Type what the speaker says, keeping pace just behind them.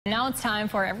Now it's time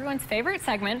for everyone's favorite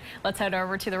segment. Let's head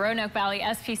over to the Roanoke Valley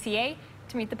SPCA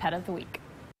to meet the pet of the week.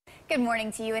 Good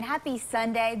morning to you and happy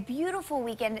Sunday. Beautiful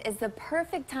weekend is the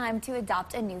perfect time to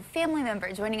adopt a new family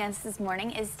member. Joining us this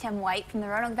morning is Tim White from the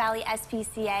Roanoke Valley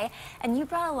SPCA, and you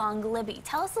brought along Libby.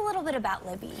 Tell us a little bit about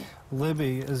Libby.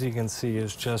 Libby, as you can see,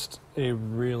 is just a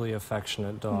really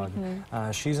affectionate dog.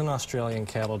 She's an Australian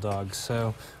cattle dog,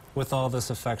 so with all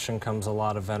this affection comes a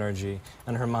lot of energy,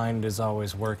 and her mind is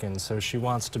always working. So she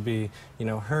wants to be,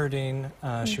 herding,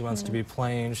 she wants to be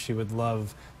playing, she would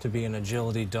love to be an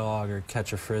agility dog or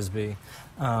catch a frisbee.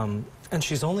 And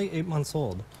she's only 8 months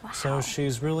old, so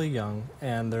she's really young,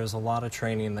 and there's a lot of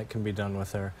training that can be done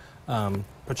with her.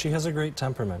 But she has a great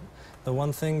temperament. The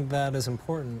one thing that is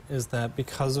important is that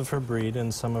because of her breed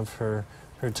and some of her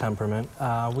temperament,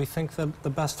 we think that the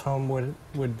best home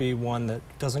would be one that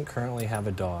doesn't currently have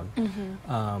a dog.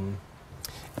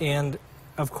 And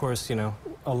of course,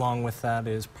 along with that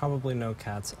is probably no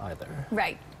cats either.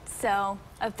 Right. So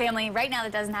a family right now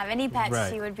that doesn't have any pets,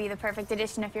 Right. she would be the perfect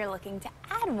addition if you're looking to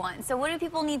add one. So what do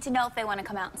people need to know if they want to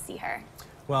come out and see her?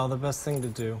 Well, the best thing to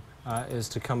do is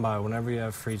to come by whenever you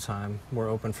have free time. We're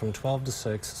open from 12 to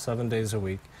 6, 7 days a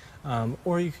week.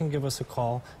 Or you can give us a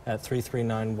call at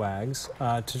 339-WAGS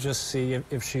to just see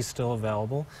if she's still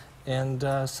available and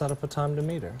set up a time to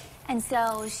meet her. And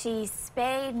so she's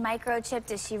spayed,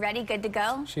 microchipped. Is she ready, good to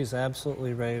go? She's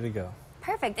absolutely ready to go.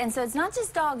 Perfect. And so it's not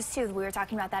just dogs, too. We were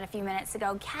talking about that a few minutes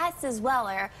ago. Cats as well.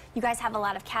 Or you guys have a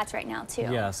lot of cats right now, too.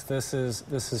 Yes, this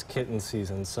is kitten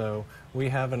season. So we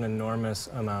have an enormous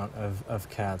amount of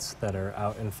cats that are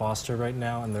out in foster right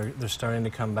now, and they're starting to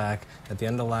come back at the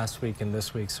end of last week and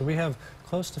this week. So we have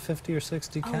close to 50 or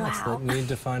 60 cats that need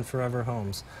to find forever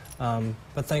homes.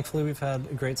 But thankfully we've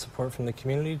had great support from the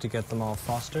community to get them all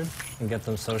fostered and get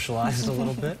them socialized a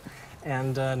little bit.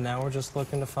 And now we're just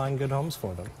looking to find good homes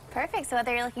for them. Perfect. So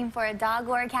whether you're looking for a dog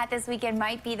or a cat this weekend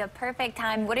might be the perfect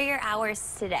time. What are your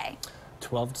hours today?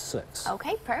 12 to 6.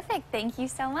 Okay, perfect. Thank you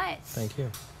so much. Thank you.